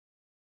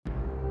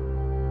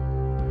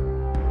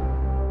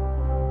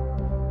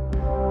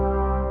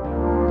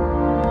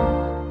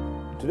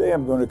Today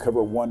I'm going to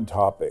cover one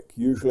topic.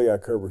 Usually I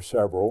cover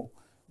several,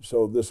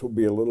 so this will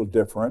be a little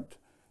different.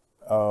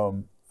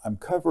 I'm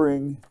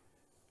covering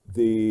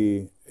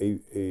an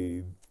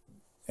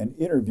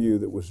interview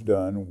that was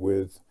done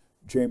with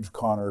James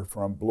Connor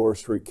from Bloor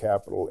Street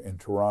Capital in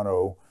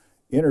Toronto,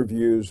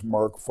 interviews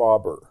Marc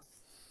Faber.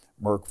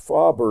 Marc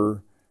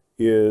Faber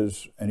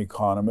is an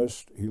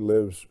economist.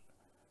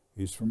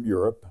 He's from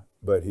Europe,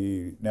 but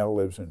he now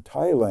lives in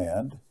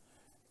Thailand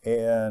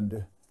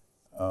and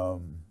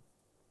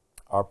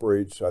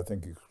operates, I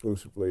think,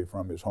 exclusively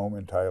from his home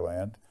in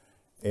Thailand,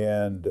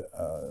 and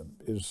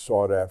is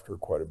sought after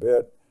quite a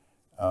bit.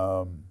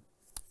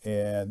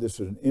 And this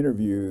is an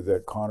interview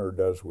that Connor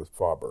does with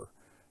Faber.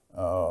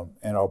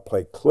 And I'll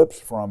play clips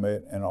from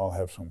it, and I'll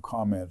have some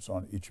comments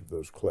on each of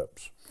those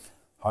clips.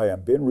 Hi,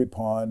 I'm Ben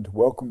Reppond.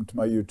 Welcome to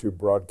my YouTube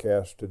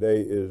broadcast.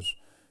 Today is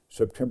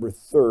September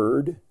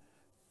 3rd,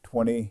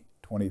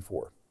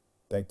 2024.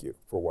 Thank you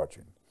for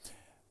watching.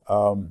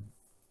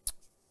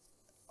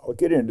 I'll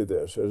get into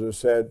this. As I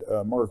said,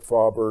 Marc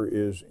Faber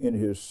is in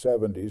his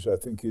 70s. I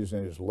think he's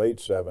in his late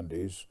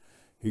 70s.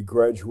 He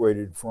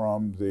graduated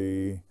from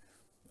the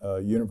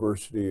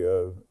University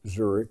of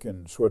Zurich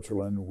in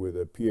Switzerland with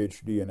a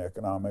PhD in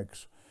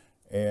economics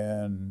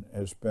and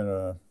has spent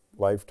a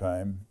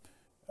lifetime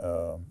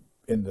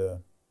in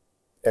the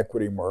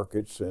equity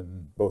markets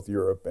in both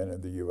Europe and in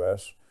the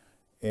US,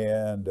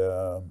 and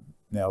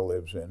now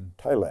lives in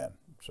Thailand.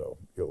 So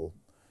you'll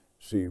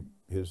see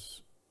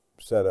his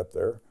setup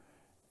there.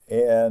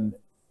 And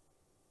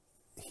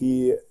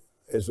he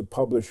is a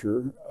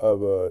publisher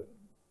of a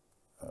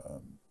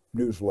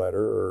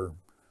newsletter or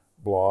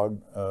blog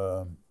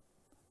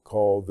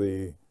called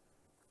the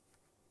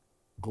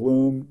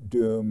Gloom,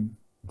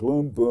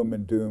 Boom,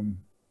 and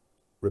Doom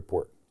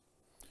Report.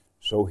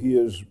 So he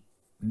is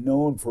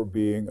known for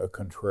being a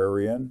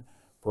contrarian,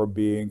 for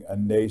being a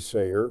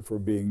naysayer, for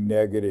being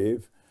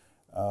negative,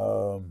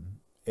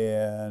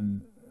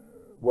 and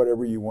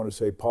whatever you want to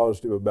say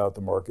positive about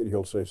the market,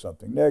 he'll say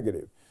something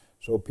negative.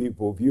 So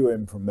people view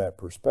him from that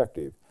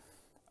perspective.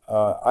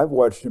 I've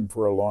watched him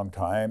for a long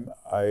time.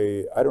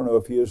 I don't know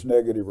if he is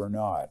negative or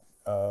not,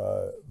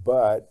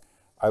 but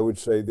I would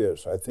say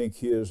this. I think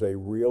he is a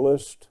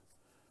realist.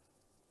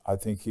 I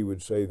think he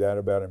would say that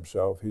about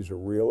himself. He's a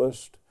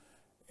realist.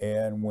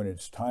 And when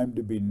it's time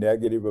to be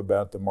negative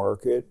about the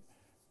market,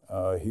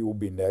 he will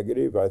be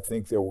negative. I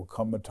think there will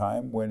come a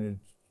time when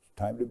it's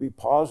time to be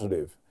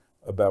positive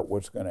about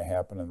what's going to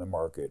happen in the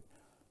market.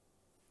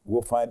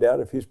 We'll find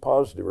out if he's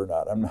positive or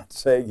not. I'm not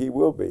saying he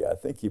will be. I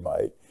think he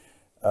might.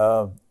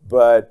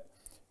 But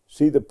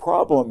see, the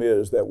problem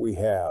is that we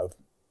have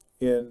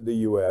in the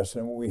U.S.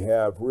 and we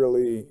have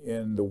really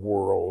in the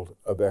world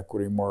of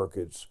equity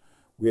markets,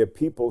 we have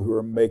people who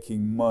are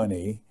making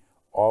money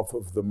off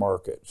of the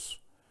markets.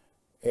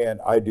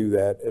 And I do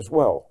that as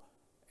well.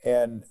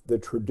 And the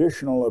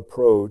traditional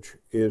approach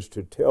is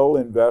to tell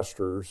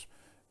investors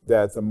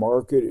that the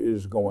market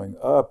is going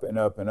up and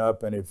up and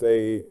up. And if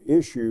they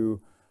issue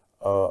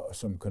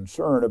some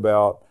concern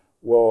about,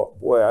 well,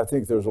 boy, I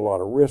think there's a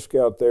lot of risk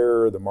out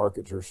there. The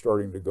markets are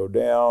starting to go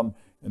down.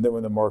 And then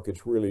when the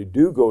markets really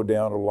do go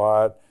down a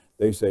lot,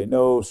 they say,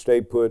 no, stay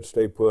put,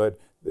 stay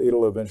put.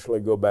 It'll eventually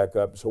go back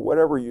up. So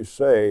whatever you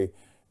say,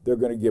 they're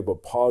going to give a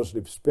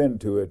positive spin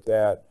to it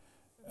that,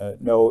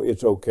 no,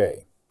 it's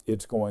okay.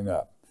 It's going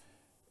up.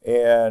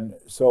 And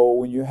so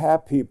when you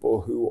have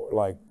people who,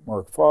 like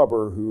Marc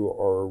Faber, who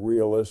are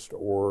realists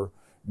or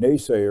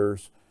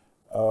naysayers,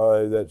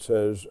 that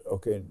says,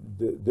 okay,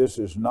 this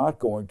is not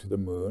going to the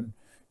moon.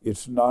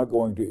 It's not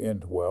going to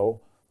end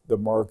well. The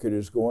market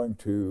is going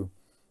to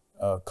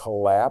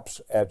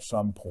collapse at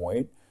some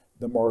point.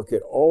 The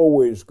market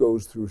always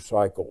goes through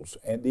cycles,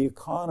 and the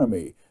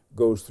economy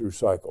goes through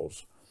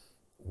cycles.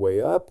 Way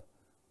up,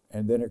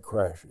 and then it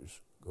crashes.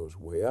 Goes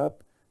way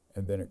up,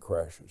 and then it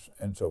crashes,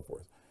 and so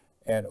forth.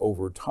 And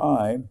over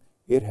time,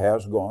 it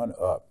has gone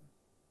up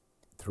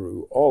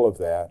through all of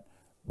that.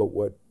 But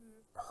what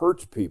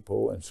hurts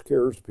people and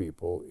scares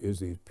people is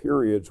these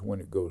periods when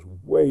it goes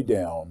way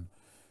down,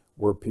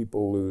 where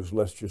people lose,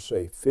 let's just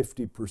say,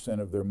 50%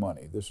 of their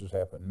money. This has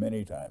happened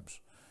many times.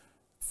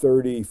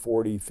 30,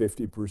 40,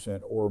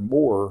 50% or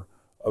more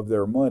of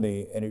their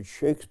money, and it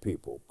shakes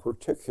people,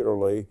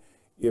 particularly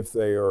if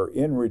they are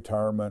in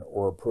retirement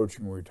or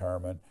approaching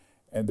retirement,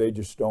 and they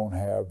just don't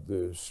have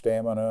the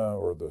stamina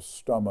or the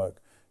stomach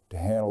to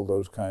handle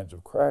those kinds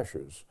of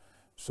crashes.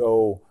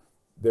 So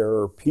there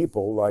are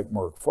people like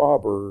Marc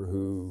Faber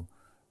who,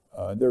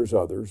 there's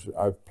others,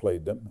 I've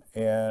played them,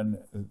 and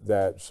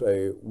that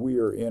say we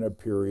are in a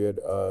period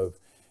of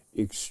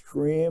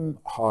extreme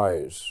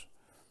highs,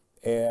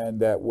 and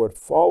that what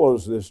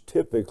follows this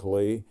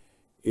typically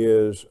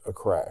is a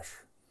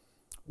crash.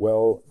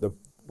 Well,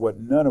 what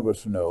none of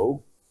us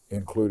know,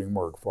 including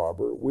Marc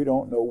Faber, we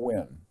don't know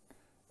when,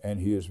 and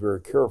he is very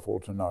careful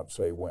to not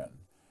say when.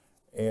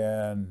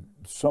 And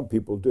some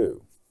people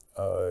do.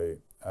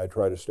 I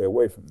try to stay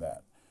away from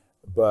that.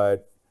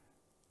 But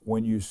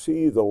when you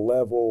see the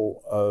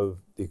level of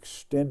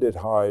extended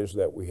highs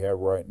that we have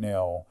right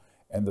now,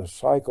 and the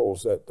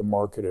cycles that the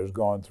market has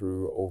gone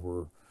through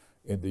over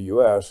in the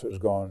U.S. has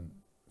gone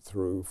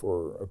through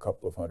for a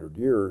couple of hundred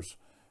years,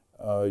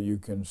 you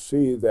can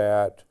see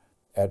that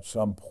at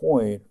some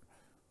point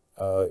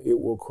it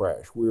will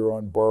crash. We're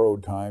on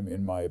borrowed time,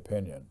 in my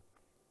opinion.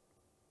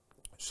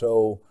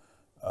 So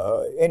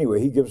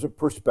anyway, he gives a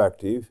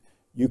perspective.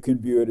 You can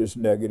view it as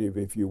negative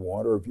if you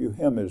want, or view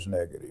him as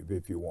negative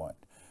if you want.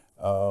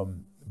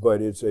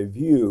 But it's a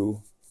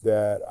view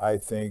that I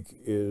think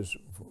is,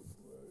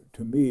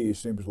 to me,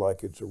 seems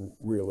like it's a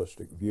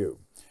realistic view.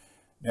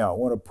 Now, I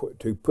want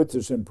to put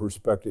this in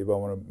perspective, I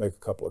want to make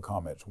a couple of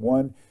comments.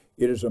 One,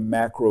 it is a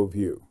macro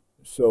view.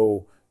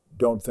 So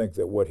don't think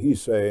that what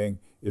he's saying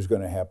is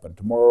going to happen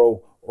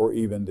tomorrow or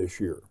even this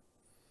year.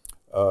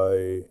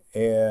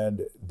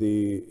 And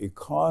the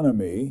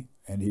economy,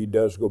 and he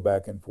does go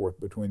back and forth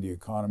between the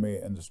economy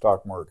and the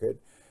stock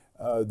market.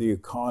 The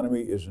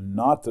economy is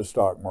not the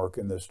stock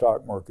market, and the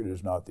stock market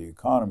is not the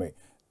economy.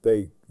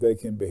 They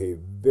can behave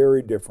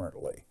very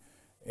differently,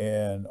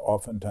 and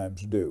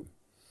oftentimes do.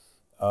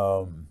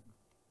 And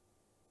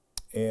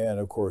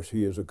of course,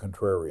 he is a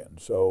contrarian.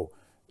 So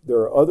there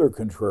are other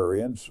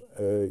contrarians.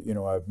 You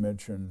know, I've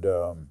mentioned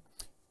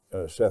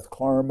Seth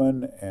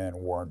Klarman and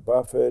Warren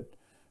Buffett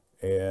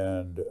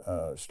and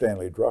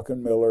Stanley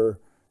Druckenmiller.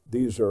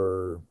 These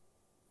are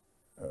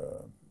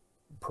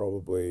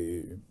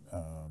probably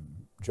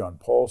John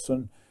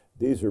Paulson.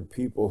 These are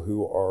people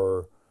who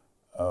are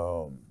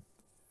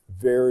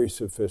very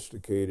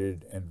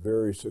sophisticated and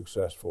very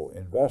successful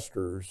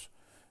investors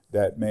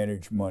that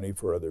manage money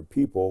for other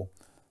people.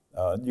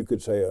 You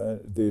could say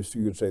You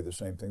could say the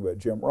same thing about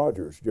Jim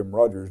Rogers. Jim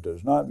Rogers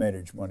does not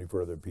manage money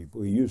for other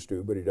people. He used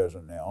to, but he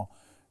doesn't now.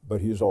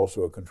 But he's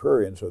also a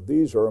contrarian. So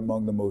these are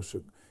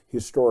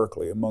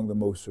historically among the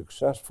most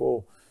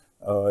successful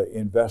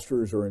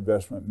investors or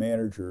investment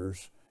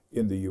managers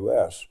in the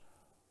U.S.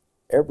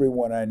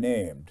 Everyone I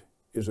named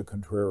is a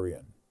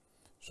contrarian.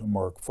 So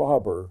Marc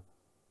Faber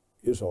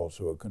is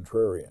also a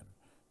contrarian.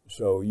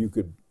 So you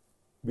could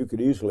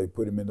easily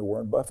put him in the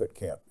Warren Buffett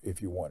camp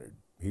if you wanted.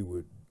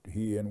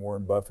 He and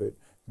Warren Buffett,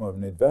 from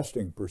an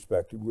investing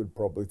perspective, would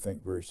probably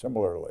think very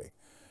similarly.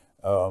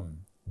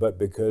 But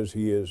because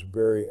he is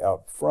very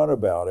upfront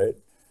about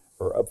it,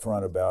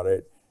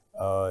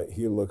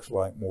 he looks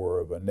like more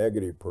of a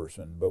negative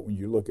person. But when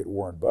you look at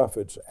Warren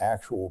Buffett's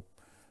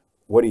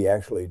what he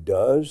actually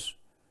does,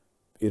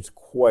 it's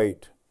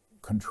quite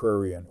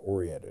contrarian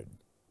oriented.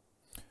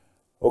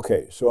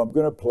 Okay, so I'm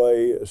going to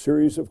play a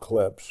series of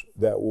clips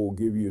that will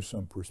give you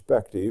some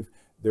perspective.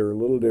 They're a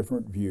little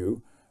different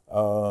view.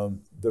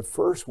 The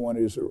first one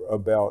is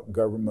about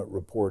government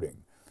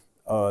reporting.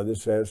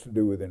 This has to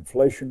do with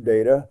inflation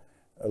data.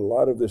 A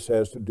lot of this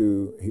has to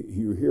do,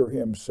 you hear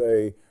him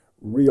say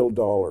real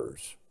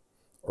dollars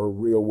or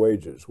real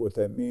wages. What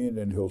that means,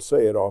 and he'll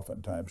say it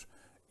oftentimes,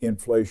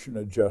 inflation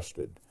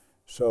adjusted.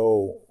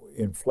 So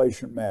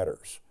inflation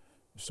matters.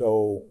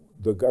 So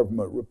the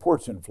government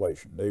reports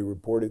inflation. They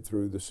report it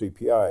through the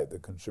CPI, the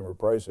Consumer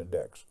Price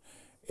Index.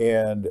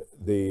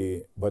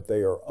 But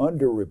they are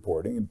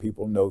underreporting, and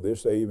people know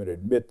this, they even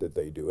admit that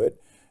they do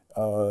it,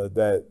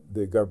 that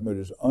the government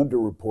is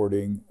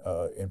underreporting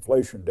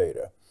inflation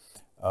data.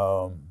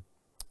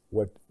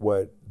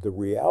 What the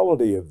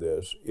reality of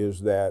this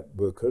is that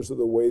because of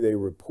the way they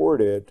report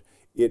it,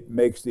 it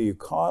makes the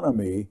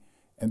economy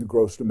and the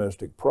gross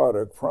domestic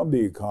product from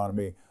the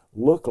economy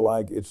look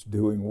like it's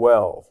doing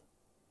well.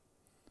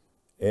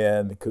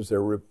 And because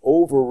they're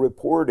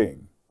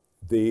over-reporting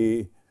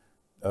they're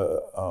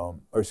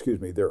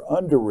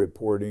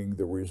underreporting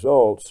the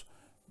results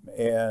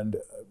and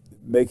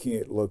making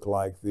it look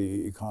like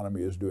the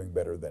economy is doing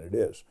better than it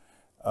is.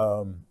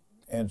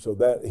 And so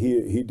that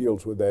he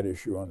deals with that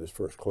issue on this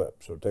first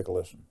clip. So take a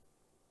listen.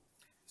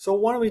 So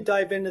why don't we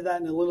dive into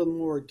that in a little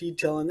more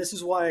detail? And this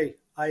is why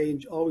I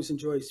always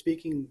enjoy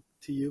speaking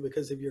to you,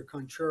 because of your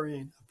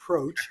contrarian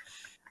approach.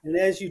 And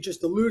as you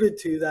just alluded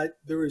to, that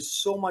there is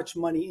so much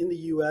money in the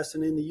U.S.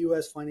 and in the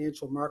U.S.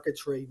 financial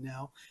markets right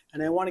now.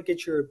 And I want to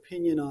get your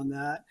opinion on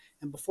that.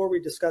 And before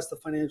we discuss the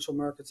financial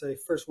markets, I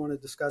first want to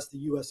discuss the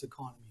U.S.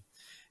 economy.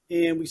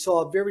 And we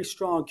saw a very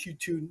strong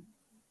Q2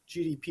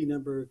 GDP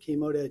number,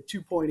 came out at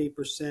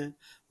 2.8%,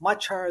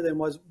 much higher than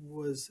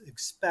was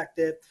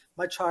expected,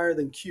 much higher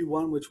than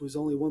Q1, which was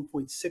only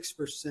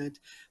 1.6%.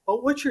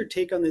 But what's your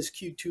take on this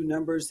Q2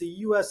 number? Is the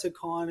U.S.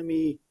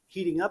 economy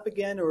heating up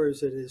again, or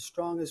is it as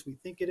strong as we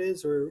think it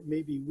is, or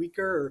maybe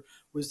weaker, or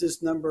was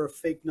this number a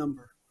fake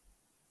number?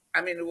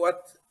 I mean,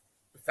 what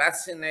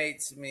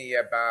fascinates me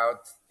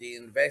about the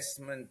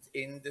investment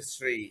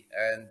industry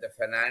and the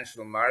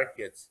financial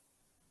markets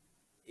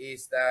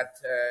is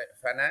that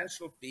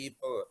financial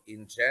people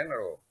in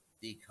general,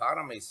 the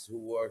economists who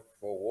work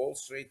for Wall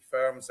Street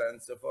firms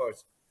and so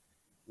forth,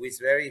 with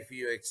very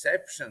few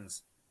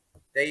exceptions,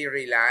 they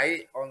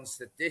rely on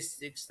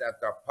statistics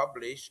that are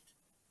published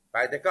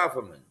by the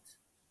government.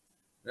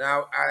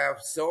 Now, I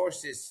have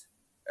sources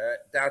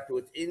that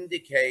would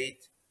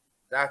indicate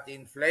that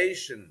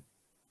inflation,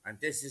 and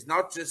this is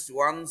not just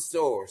one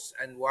source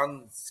and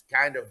one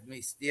kind of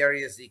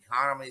mysterious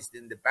economist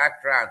in the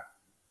background,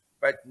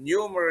 but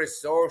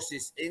numerous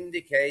sources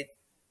indicate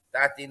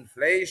that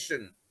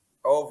inflation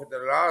over the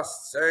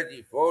last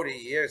 30, 40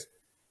 years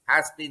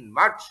has been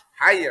much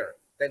higher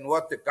than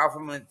what the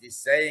government is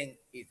saying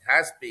it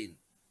has been.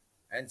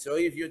 And so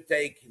if you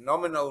take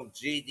nominal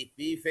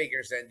GDP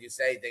figures and you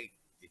say the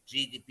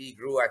GDP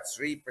grew at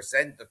 3%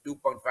 or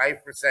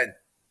 2.5%,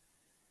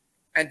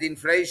 and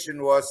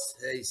inflation was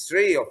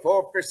 3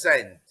 or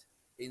 4%,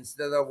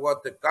 instead of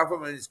what the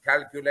government is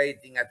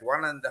calculating at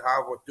 1.5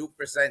 or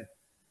 2%,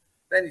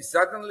 then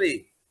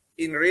suddenly,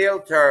 in real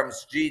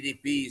terms,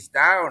 GDP is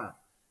down.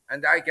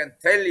 And I can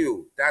tell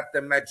you that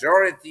the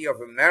majority of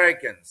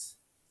Americans,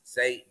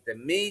 say the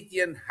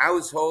median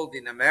household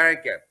in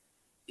America,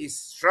 is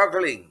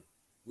struggling.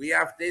 We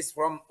have this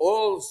from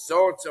all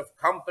sorts of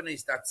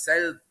companies that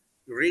sell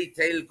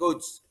retail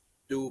goods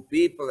to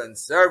people and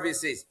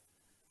services,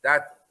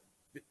 that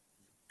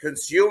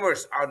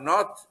consumers are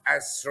not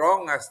as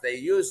strong as they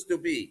used to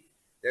be.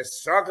 They're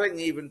struggling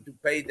even to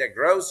pay their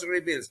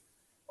grocery bills.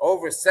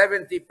 Over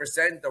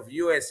 70% of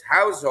US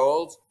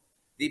households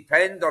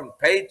depend on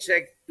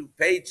paycheck to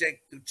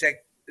paycheck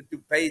to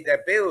pay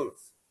their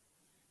bills.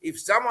 If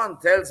someone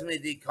tells me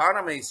the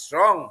economy is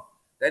strong,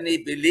 then he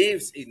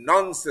believes in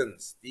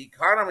nonsense. The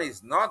economy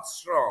is not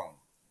strong.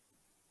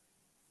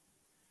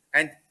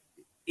 And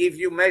if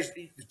you measure,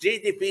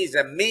 GDP is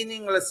a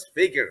meaningless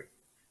figure.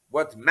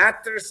 What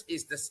matters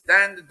is the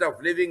standard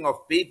of living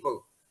of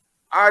people.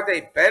 Are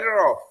they better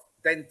off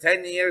than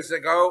 10 years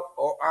ago,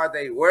 or are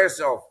they worse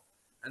off?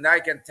 And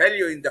I can tell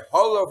you, in the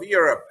whole of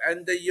Europe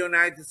and the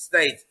United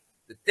States,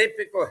 the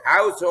typical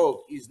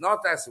household is not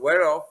as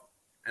well off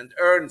and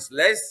earns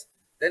less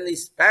than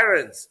his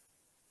parents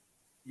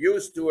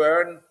used to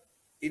earn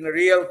in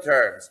real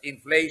terms,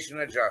 inflation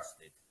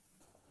adjusted.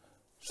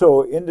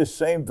 So in the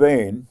same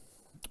vein,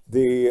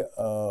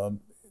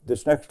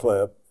 this next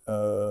clip,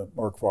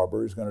 Marc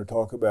Faber is going to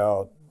talk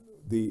about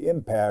the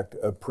impact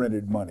of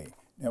printed money.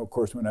 Now, of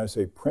course, when I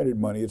say printed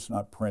money, it's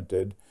not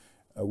printed.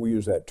 We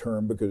use that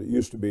term because it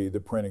used to be the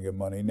printing of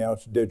money. Now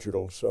it's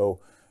digital, so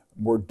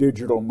more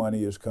digital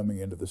money is coming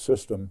into the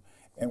system.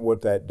 And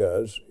what that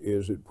does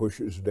is it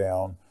pushes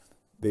down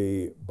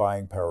the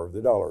buying power of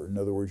the dollar. In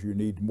other words, you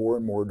need more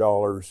and more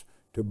dollars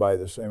to buy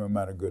the same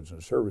amount of goods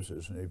and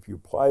services. And if you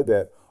apply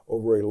that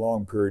over a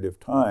long period of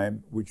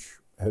time, which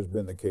has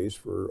been the case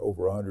for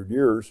over 100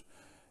 years,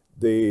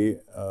 the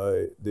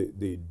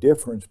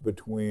difference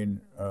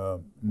between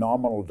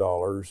nominal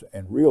dollars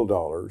and real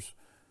dollars,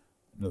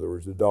 in other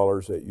words, the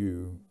dollars that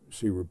you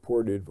see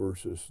reported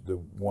versus the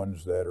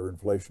ones that are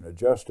inflation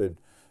adjusted,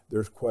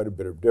 there's quite a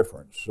bit of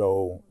difference.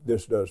 So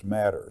this does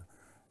matter.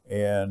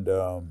 And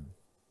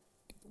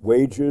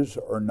wages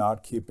are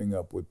not keeping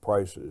up with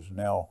prices.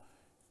 Now,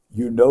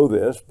 you know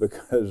this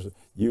because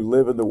you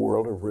live in the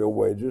world of real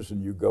wages,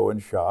 and you go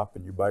and shop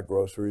and you buy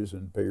groceries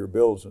and pay your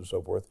bills and so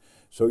forth.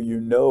 So you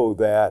know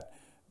that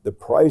the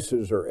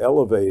prices are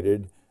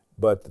elevated,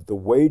 but that the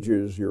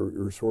wages,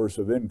 your source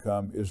of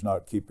income, is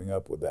not keeping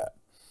up with that.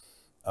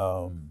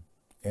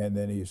 And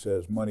then he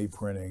says money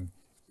printing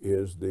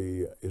is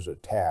a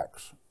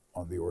tax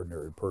on the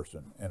ordinary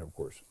person, and of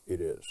course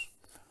it is.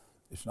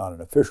 It's not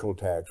an official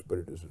tax, but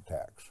it is a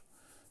tax.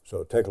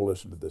 So take a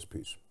listen to this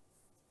piece.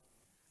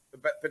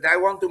 But I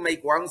want to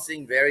make one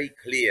thing very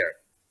clear.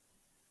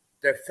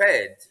 The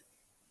Fed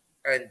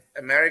and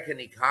American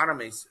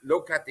economists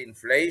look at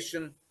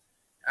inflation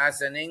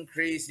as an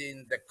increase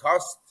in the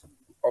cost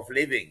of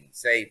living,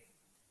 say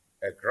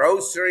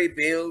grocery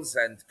bills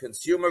and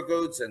consumer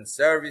goods and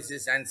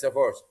services and so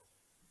forth.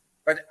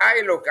 But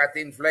I look at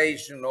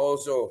inflation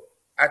also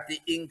at the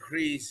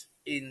increase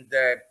in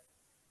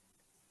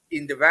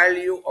the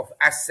value of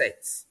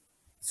assets.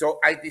 So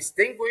I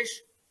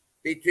distinguish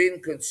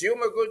between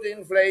consumer good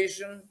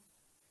inflation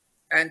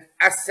and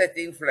asset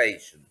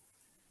inflation.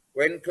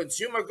 When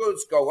consumer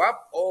goods go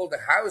up, all the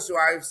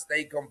housewives,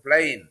 they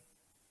complain.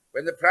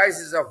 When the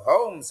prices of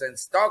homes and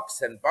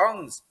stocks and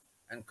bonds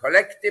and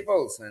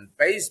collectibles and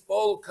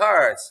baseball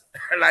cards,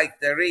 like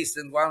the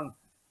recent one,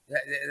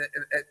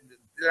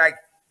 like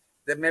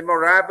the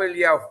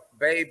memorabilia of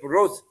Babe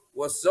Ruth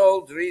was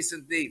sold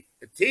recently,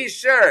 a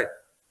T-shirt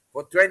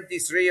for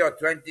 23 or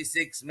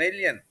 26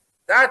 million.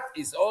 That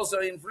is also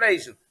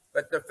inflation.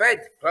 But the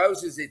Fed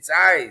closes its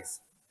eyes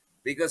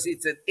because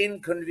it's an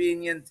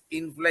inconvenient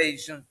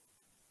inflation,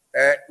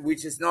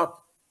 which is not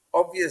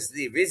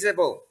obviously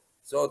visible.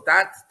 So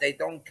that they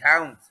don't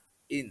count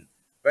in.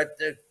 But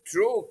the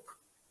true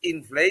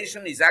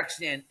inflation is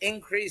actually an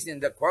increase in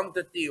the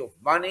quantity of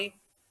money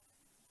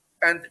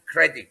and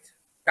credit.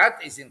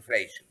 That is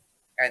inflation.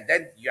 And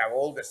then you have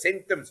all the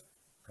symptoms.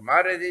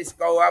 Commodities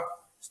go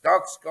up,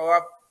 stocks go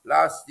up.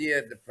 Last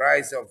year, the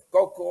price of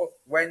cocoa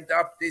went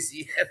up. This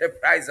year, the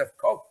price of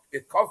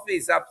coffee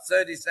is up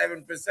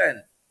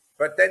 37%.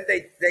 But then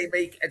they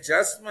make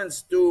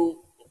adjustments to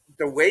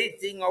the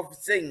weighting of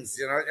things.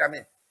 You know, I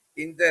mean,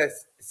 in the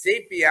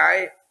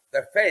CPI,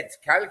 the Fed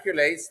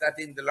calculates that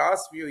in the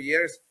last few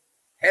years,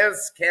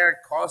 healthcare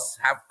costs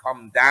have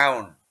come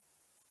down.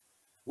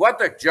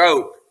 What a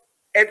joke.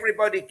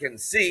 Everybody can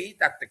see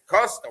that the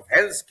cost of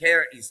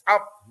healthcare is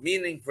up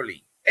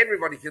meaningfully.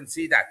 Everybody can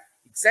see that,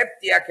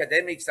 except the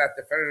academics at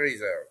the Federal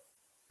Reserve.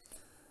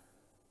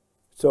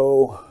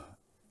 So,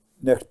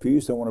 next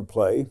piece I want to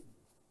play,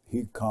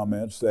 he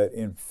comments that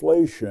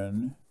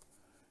inflation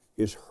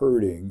is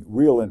hurting,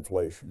 real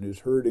inflation is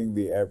hurting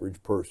the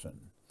average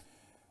person.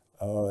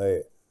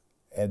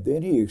 And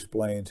then he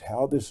explains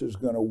how this is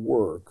going to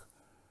work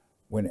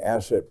when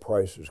asset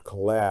prices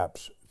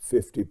collapse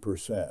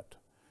 50%.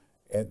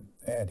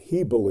 And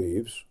he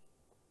believes,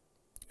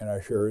 and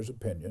I share his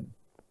opinion,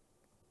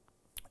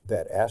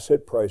 that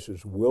asset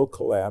prices will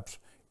collapse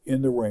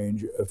in the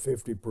range of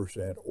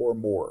 50% or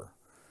more.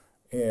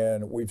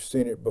 And we've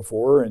seen it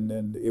before, and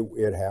then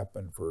it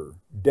happened for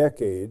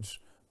decades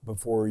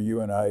before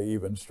you and I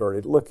even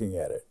started looking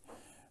at it.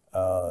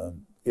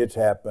 It's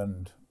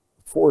happened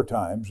 4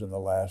 times in the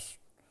last,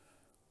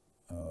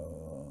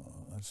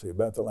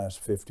 about the last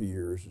 50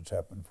 years. It's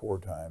happened 4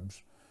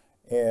 times.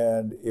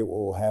 And it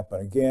will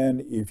happen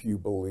again if you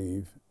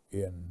believe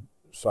in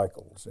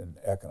cycles, in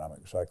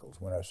economic cycles.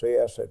 When I say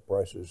asset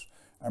prices,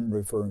 I'm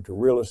referring to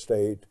real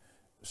estate,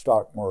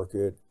 stock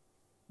market,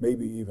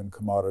 maybe even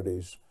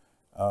commodities.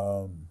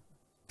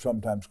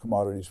 Sometimes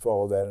commodities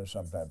follow that and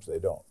sometimes they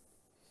don't.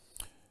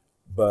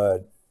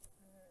 But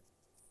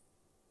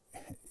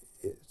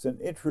it's an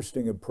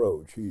interesting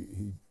approach.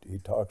 He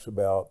talks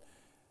about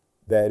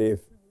that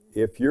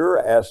if your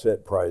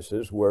asset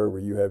prices, wherever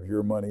you have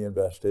your money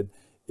invested,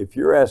 if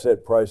your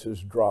asset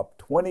prices drop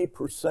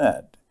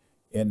 20%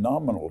 in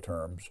nominal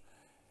terms,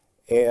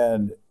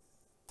 and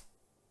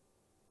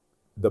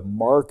the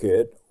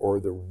market or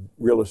the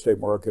real estate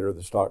market or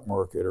the stock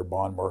market or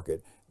bond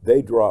market,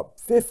 they drop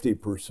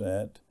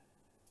 50%,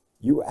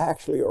 you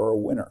actually are a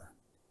winner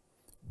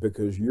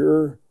because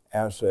your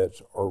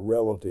assets are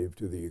relative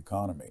to the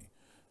economy.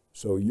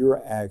 So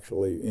you're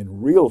actually,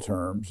 in real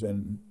terms,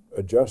 in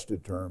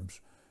adjusted terms,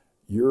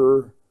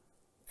 your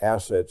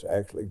assets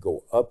actually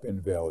go up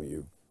in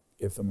value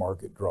if the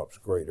market drops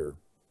greater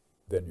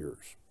than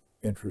yours.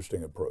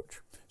 Interesting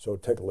approach. So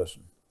take a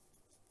listen.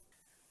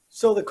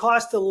 So the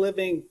cost of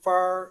living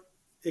far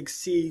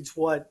exceeds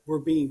what we're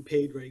being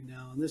paid right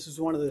now. And this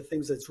is one of the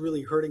things that's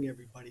really hurting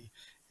everybody,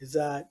 is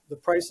that the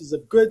prices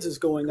of goods is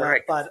going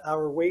Correct. up, but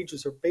our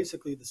wages are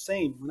basically the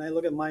same. When I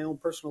look at my own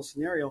personal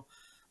scenario,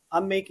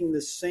 I'm making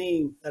the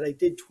same that I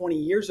did 20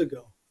 years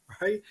ago,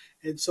 right?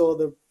 And so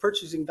the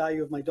purchasing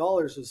value of my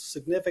dollars is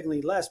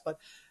significantly less. But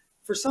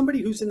for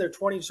somebody who's in their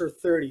 20s or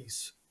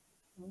 30s,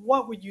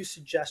 what would you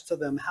suggest to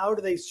them? How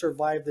do they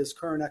survive this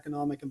current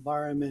economic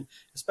environment,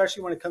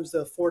 especially when it comes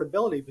to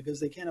affordability, because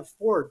they can't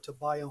afford to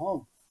buy a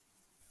home?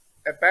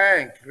 A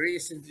bank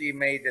recently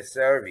made a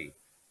survey,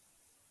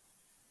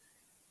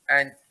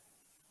 and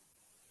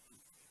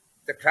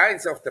the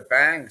clients of the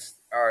banks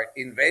are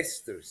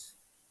investors.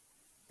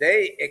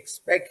 They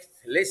expect,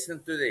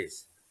 listen to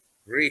this,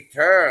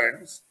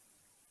 returns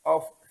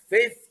of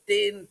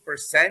 15%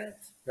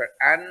 per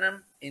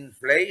annum,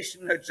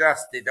 inflation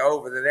adjusted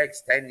over the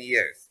next 10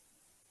 years.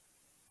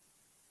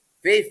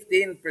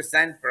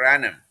 15% per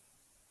annum.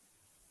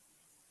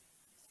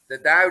 The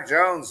Dow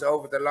Jones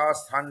over the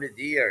last 100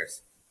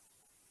 years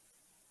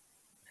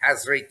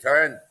has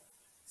returned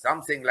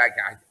something like,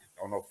 I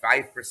don't know,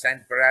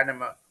 5% per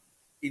annum,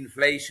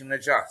 inflation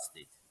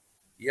adjusted.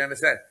 You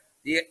understand?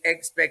 The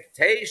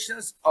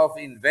expectations of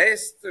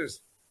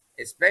investors,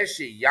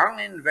 especially young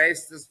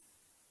investors,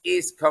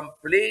 is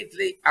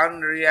completely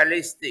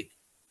unrealistic.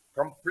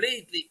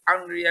 Completely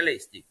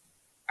unrealistic.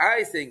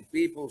 I think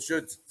people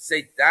should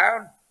sit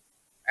down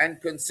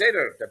and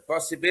consider the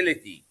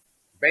possibility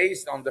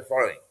based on the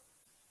following.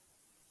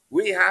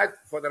 We had,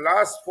 for the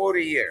last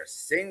 40 years,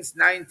 since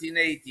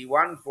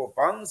 1981 for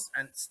bonds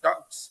and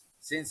stocks,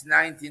 since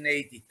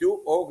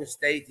 1982,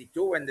 August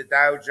 82, when the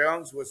Dow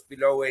Jones was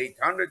below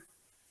 800,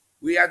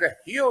 we had a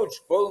huge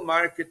bull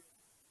market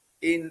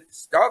in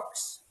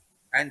stocks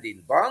and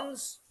in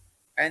bonds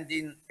and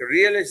in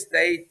real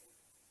estate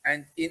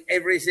and in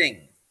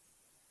everything.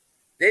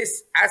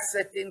 This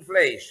asset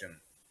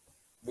inflation,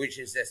 which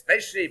is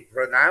especially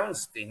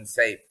pronounced in,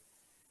 say,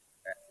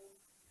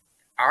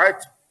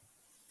 art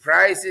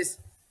prices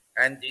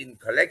and in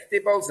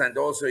collectibles and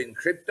also in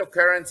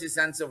cryptocurrencies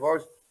and so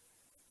forth,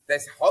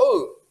 this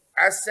whole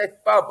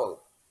asset bubble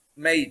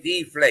may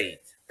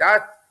deflate.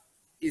 That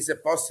is a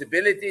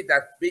possibility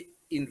that big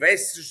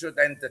investors should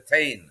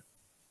entertain.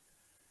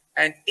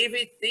 And if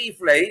it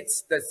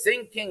deflates, the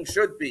thinking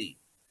should be,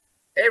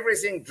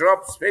 everything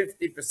drops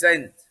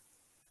 50%.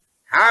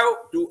 How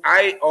do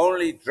I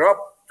only drop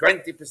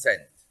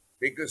 20%?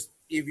 Because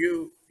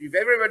if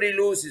everybody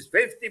loses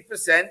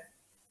 50%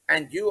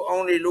 and you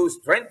only lose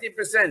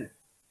 20%,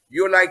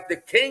 you're like the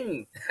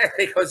king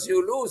because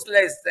you lose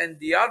less than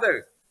the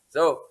others.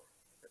 So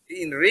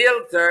in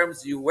real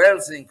terms, your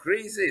wealth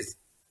increases.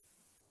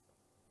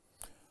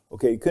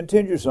 Okay, he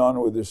continues on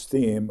with this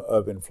theme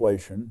of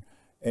inflation,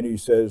 and he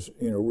says,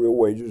 real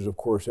wages, of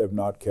course, have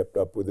not kept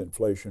up with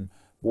inflation.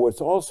 But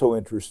what's also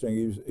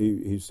interesting,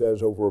 he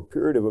says over a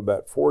period of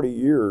about 40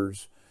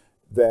 years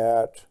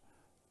that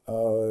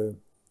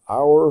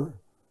our,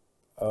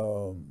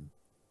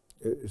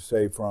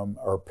 say from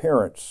our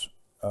parents,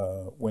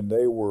 when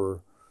they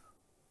were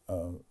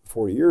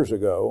 40 years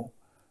ago,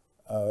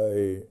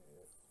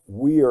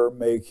 we are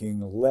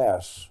making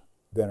less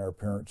than our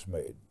parents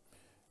made.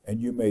 And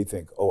you may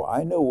think, oh,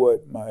 I know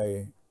what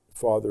my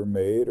father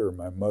made or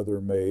my mother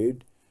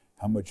made,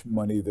 how much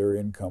money their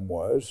income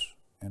was,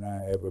 and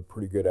I have a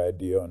pretty good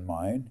idea on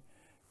mine.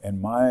 And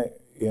my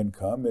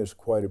income is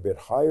quite a bit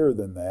higher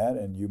than that,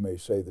 and you may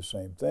say the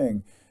same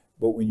thing.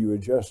 But when you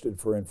adjust it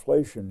for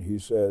inflation, he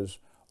says,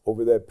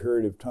 over that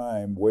period of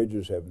time,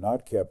 wages have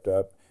not kept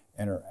up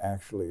and are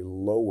actually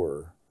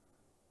lower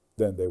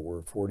than they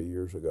were 40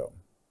 years ago.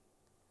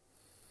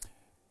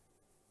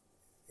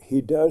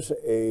 He does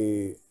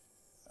a,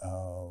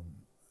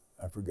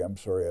 I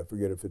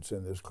forget if it's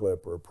in this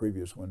clip or a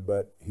previous one,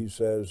 but he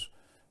says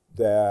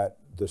that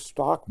the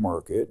stock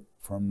market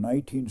from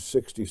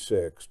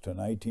 1966 to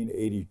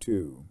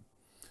 1982,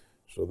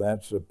 so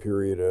that's a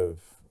period of,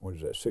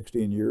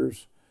 16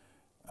 years,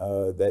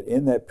 that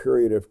in that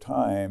period of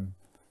time,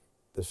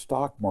 the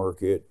stock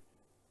market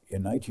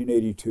in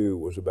 1982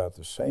 was about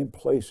the same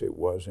place it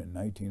was in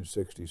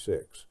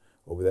 1966.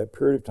 Over that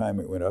period of time,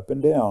 it went up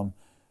and down,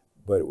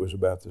 but it was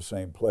about the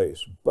same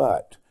place.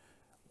 But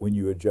when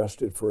you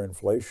adjust it for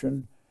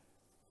inflation,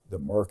 the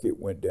market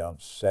went down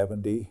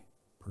 70%,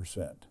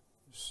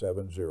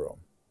 7-0.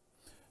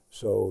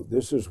 So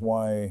this is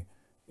why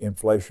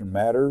inflation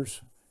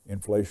matters,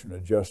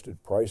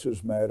 inflation-adjusted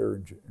prices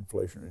matter,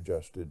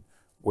 inflation-adjusted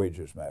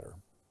wages matter.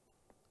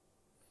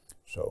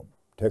 So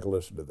take a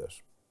listen to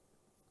this.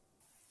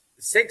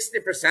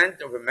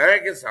 60% of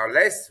Americans are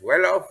less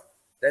well off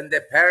than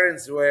their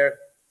parents were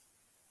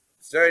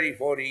 30,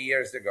 40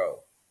 years ago.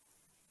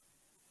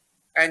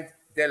 And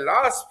the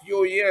last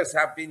few years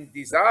have been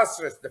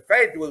disastrous. The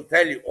Fed will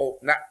tell you, oh,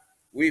 no,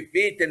 we've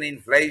beaten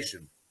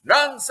inflation.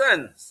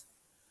 Nonsense!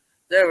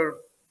 The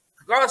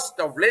cost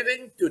of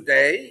living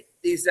today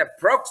is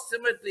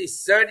approximately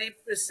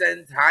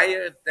 30%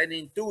 higher than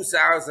in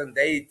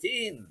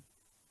 2018.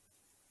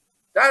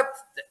 That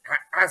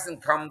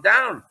hasn't come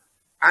down.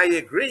 I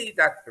agree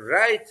that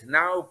right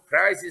now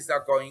prices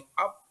are going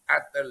up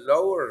at a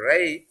lower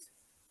rate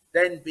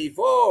than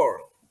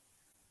before.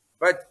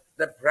 But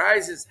the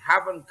prices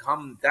haven't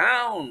come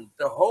down.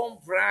 The home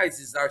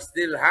prices are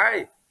still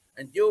high.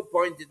 And you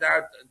pointed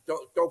out,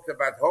 talked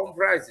about home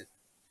prices.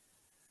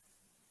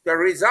 The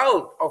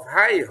result of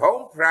high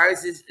home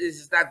prices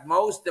is that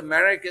most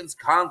Americans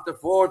can't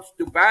afford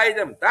to buy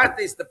them. That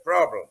is the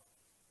problem.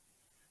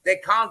 They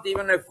can't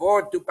even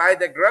afford to buy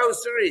the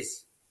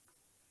groceries.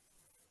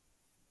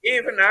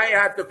 Even I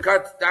had to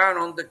cut down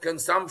on the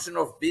consumption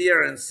of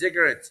beer and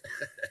cigarettes.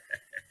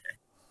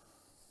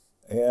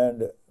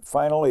 And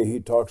finally, he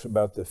talks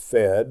about the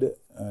Fed,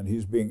 and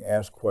he's being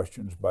asked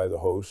questions by the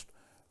host.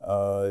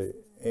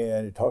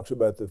 And he talks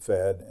about the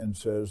Fed and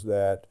says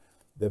that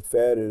the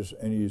Fed is,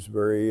 and he's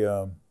very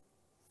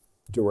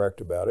direct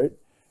about it,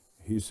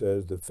 he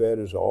says the Fed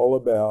is all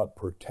about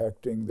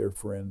protecting their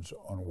friends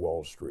on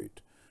Wall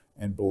Street.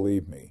 And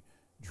believe me,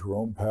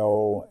 Jerome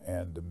Powell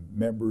and the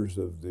members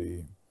of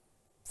the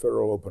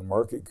Federal Open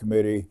Market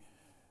Committee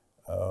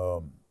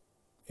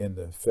in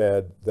the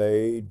Fed,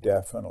 they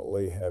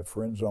definitely have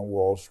friends on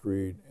Wall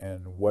Street,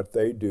 and what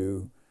they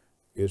do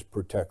is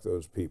protect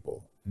those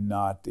people,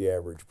 not the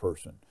average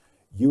person.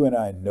 You and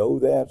I know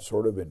that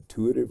sort of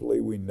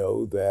intuitively. We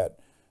know that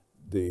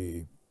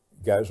the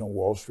guys on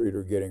Wall Street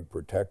are getting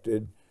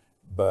protected,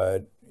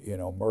 but you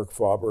know, Marc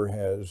Faber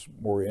has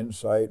more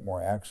insight,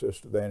 more access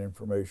to that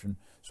information,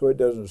 so it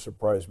doesn't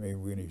surprise me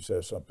when he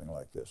says something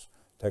like this.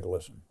 Take a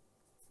listen.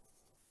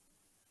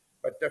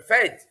 But the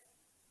Fed,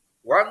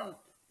 one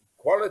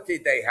quality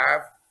they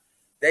have,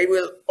 they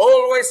will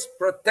always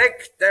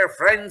protect their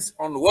friends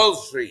on Wall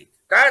Street.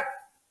 That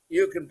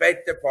you can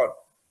bet upon.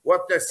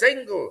 What the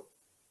single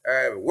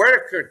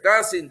worker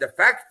does in the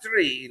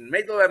factory in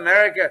Middle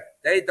America,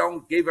 they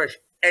don't give a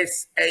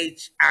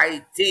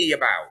S-H-I-T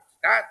about.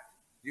 That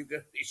you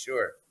can be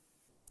sure.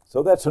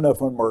 So that's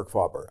enough on Marc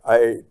Faber.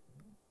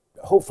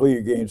 Hopefully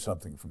you gained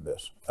something from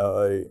this.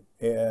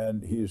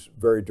 And he's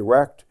very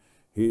direct.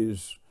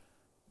 He's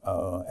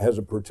has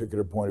a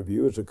particular point of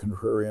view, it's a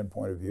contrarian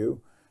point of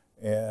view.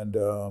 And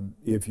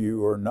if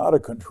you are not a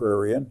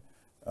contrarian,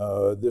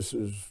 this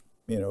is,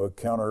 you know, a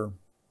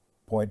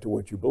counterpoint to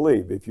what you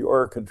believe. If you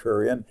are a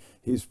contrarian,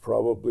 he's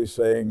probably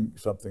saying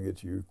something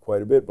that you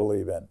quite a bit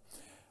believe in.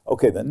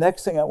 Okay, the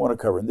next thing I want to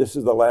cover, and this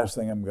is the last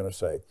thing I'm going to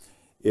say,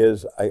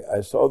 is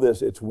I saw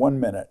this, it's 1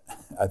 minute,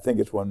 I think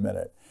it's 1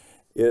 minute,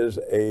 is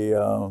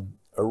a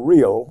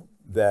reel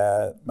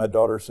that my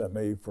daughter sent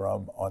me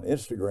from on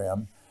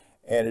Instagram.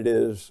 And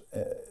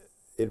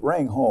it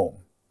rang home,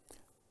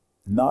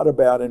 not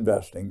about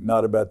investing,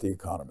 not about the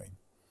economy.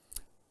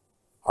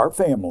 Our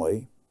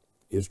family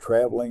is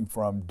traveling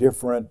from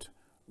different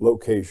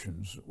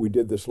locations. We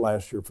did this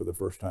last year for the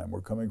first time.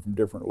 We're coming from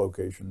different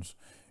locations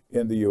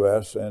in the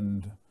U.S.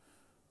 and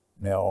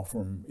now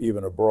from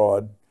even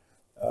abroad.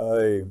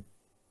 And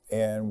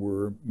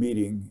we're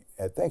meeting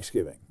at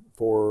Thanksgiving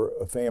for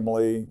a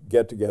family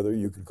get-together.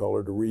 You could call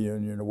it a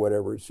reunion or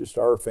whatever. It's just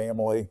our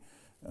family.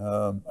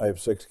 I have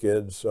 6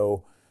 kids,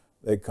 so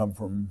they come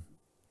from,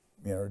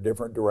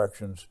 different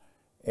directions.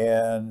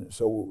 And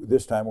so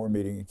this time we're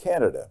meeting in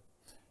Canada,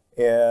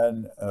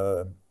 and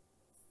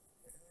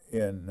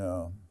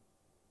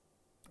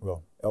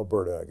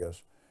Alberta, I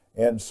guess.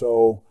 And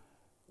so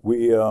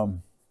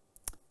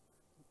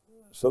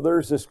so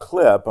there's this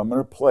clip, I'm going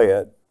to play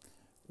it,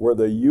 where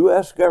the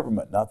U.S.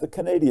 government, not the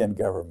Canadian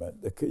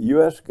government, the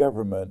U.S.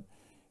 government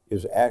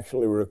is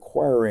actually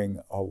requiring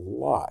a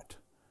lot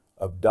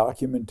of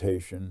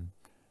documentation,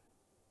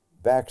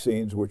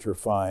 vaccines, which are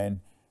fine,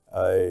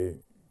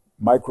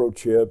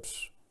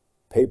 microchips,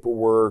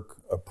 paperwork,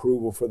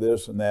 approval for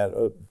this and that,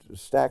 a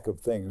stack of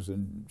things,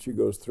 and she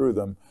goes through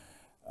them,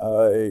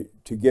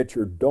 to get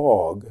your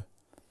dog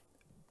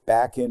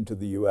back into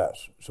the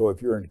U.S. So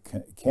if you're in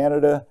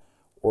Canada,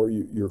 or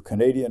you're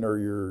Canadian or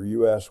you're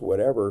U.S.,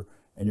 whatever,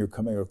 and you're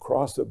coming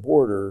across the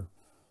border,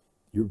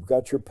 you've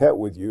got your pet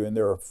with you, and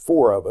there are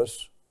 4 of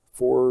us,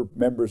 4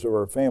 members of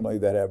our family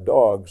that have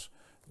dogs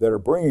that are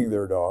bringing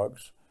their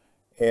dogs,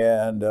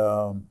 and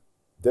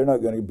they're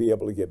not going to be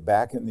able to get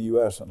back in the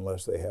U.S.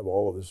 unless they have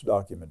all of this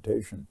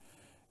documentation.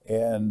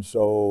 And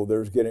so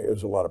there's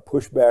a lot of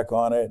pushback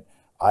on it.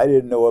 I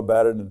didn't know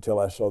about it until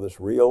I saw this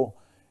reel,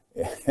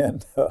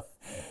 and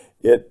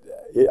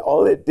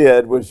all it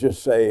did was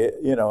just say,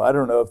 I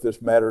don't know if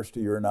this matters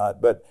to you or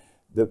not, but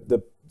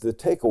the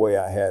takeaway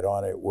I had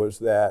on it was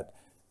that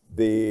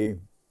the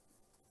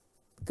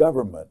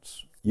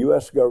governments,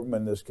 U.S.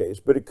 government in this case,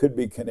 but it could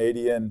be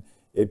Canadian,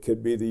 it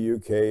could be the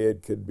U.K.,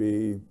 it could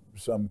be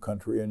some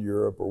country in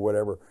Europe or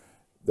whatever,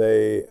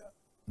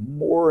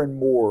 more and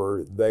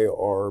more they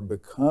are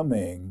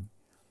becoming,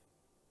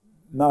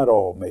 not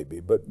all maybe,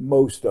 but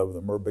most of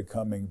them are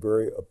becoming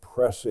very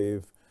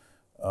oppressive,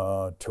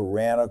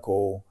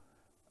 tyrannical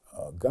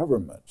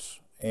governments.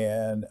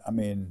 And I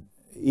mean,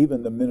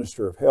 even the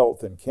Minister of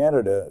Health in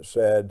Canada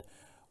said,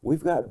 we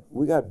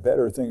got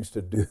better things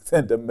to do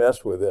than to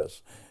mess with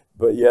this,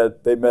 but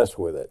yet they mess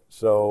with it.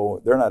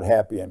 So they're not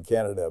happy in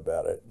Canada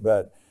about it.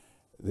 But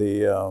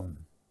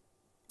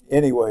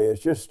anyway,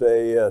 it's just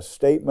a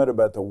statement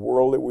about the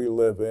world that we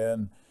live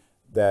in,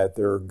 that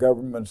there are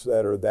governments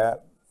that are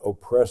that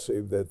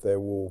oppressive that they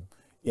will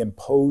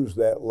impose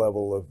that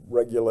level of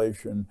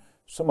regulation.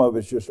 Some of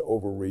it's just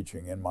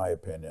overreaching, in my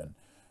opinion.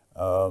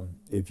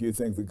 If you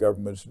think the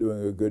government's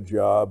doing a good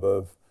job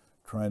of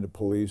trying to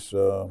police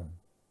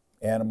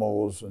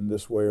animals in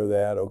this way or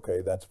that,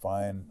 okay, that's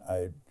fine.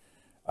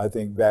 I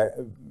think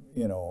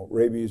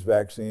rabies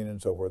vaccine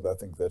and so forth, I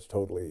think that's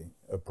totally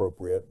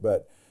appropriate.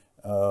 But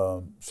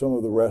some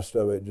of the rest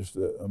of it, just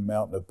a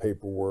mountain of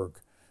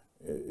paperwork,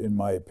 in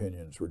my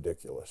opinion, is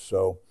ridiculous.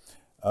 So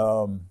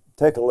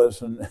take a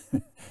listen,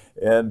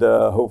 and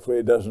hopefully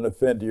it doesn't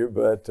offend you,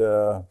 but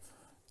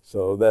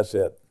so that's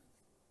it.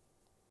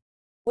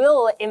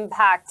 Will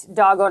impact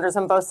dog owners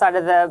on both sides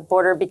of the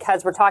border,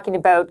 because we're talking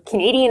about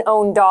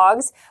Canadian-owned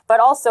dogs, but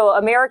also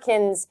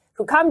Americans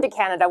who come to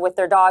Canada with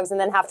their dogs and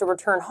then have to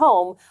return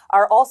home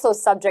are also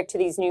subject to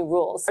these new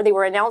rules. They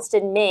were announced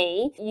in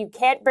May. You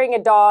can't bring a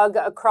dog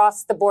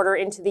across the border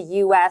into the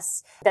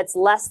U.S. that's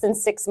less than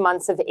 6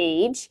 months of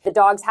age. The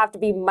dogs have to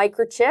be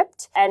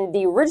microchipped, and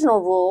the original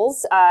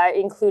rules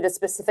include a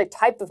specific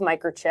type of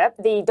microchip.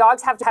 The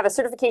dogs have to have a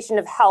certification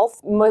of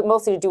health,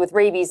 mostly to do with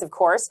rabies, of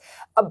course,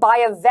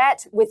 by a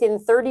vet within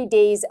 30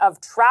 days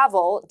of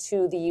travel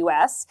to the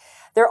U.S.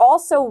 There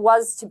also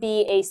was to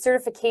be a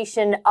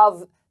certification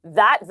of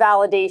that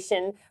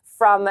validation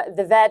from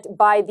the vet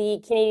by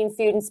the Canadian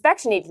Food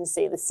Inspection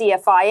Agency, the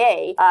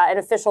CFIA. An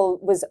official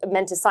was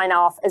meant to sign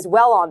off as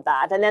well on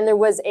that. And then there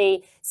was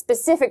a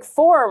specific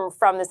form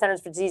from the Centers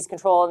for Disease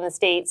Control in the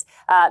States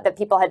that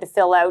people had to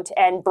fill out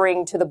and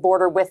bring to the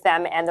border with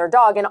them and their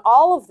dog. And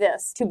all of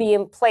this to be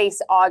in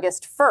place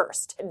August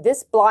 1st.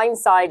 This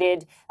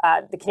blindsided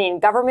the Canadian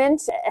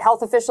government,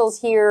 health officials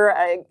here,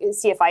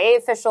 CFIA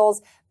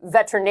officials,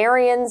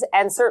 veterinarians,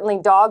 and certainly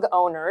dog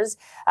owners.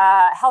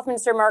 Health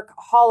Minister Marc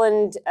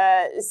Holland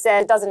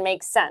said it doesn't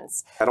make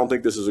sense. I don't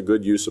think this is a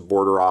good use of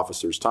border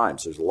officers' time.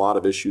 There's a lot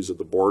of issues at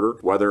the border.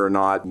 Whether or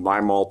not my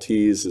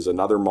Maltese is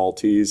another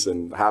Maltese,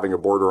 and having a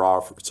border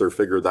officer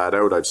figure that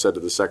out, I've said to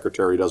the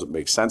Secretary, doesn't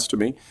make sense to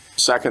me.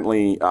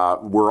 Secondly,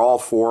 we're all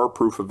for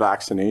proof of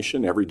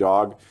vaccination. Every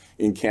dog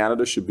in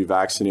Canada should be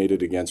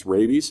vaccinated against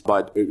rabies,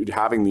 but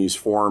having these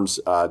forms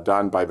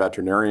done by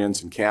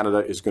veterinarians in Canada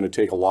is going to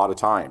take a lot of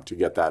time to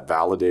get that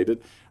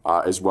validated,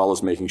 as well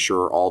as making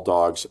sure all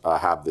dogs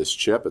have this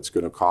chip. It's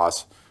going to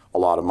cost a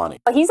lot of money.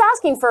 He's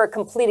asking for a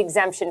complete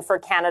exemption for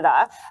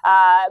Canada,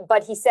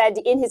 but he said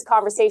in his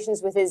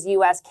conversations with his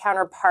U.S.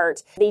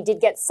 counterpart, they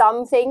did get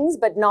some things,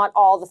 but not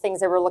all the things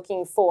they were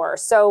looking for.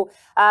 So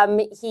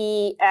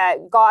he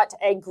got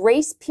a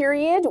grace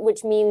period,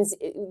 which means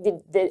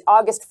the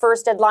August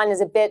 1st deadline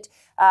is a bit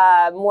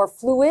more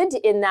fluid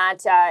in that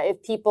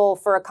if people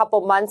for a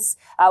couple months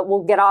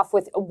will get off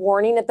with a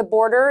warning at the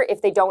border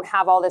if they don't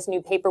have all this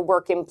new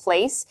paperwork in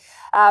place.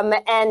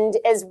 And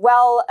as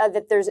well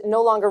that there's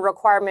no longer a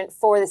requirement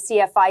for the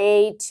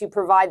CFIA to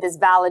provide this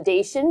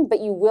validation, but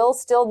you will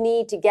still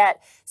need to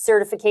get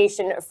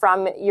certification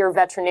from your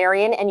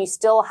veterinarian, and you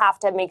still have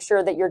to make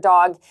sure that your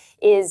dog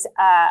is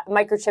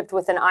microchipped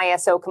with an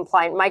ISO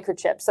compliant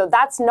microchip. So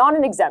that's not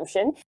an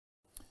exemption.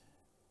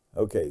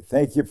 Okay,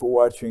 thank you for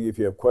watching. If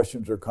you have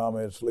questions or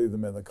comments, leave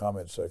them in the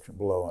comments section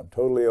below. I'm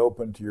totally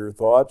open to your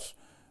thoughts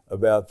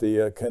about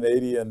the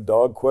Canadian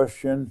dog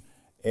question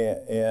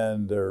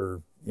and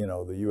the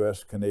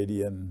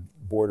U.S.-Canadian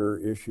border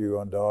issue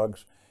on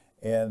dogs,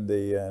 and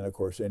of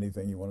course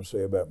anything you want to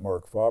say about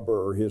Marc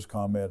Faber or his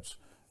comments.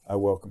 I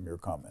welcome your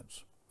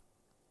comments.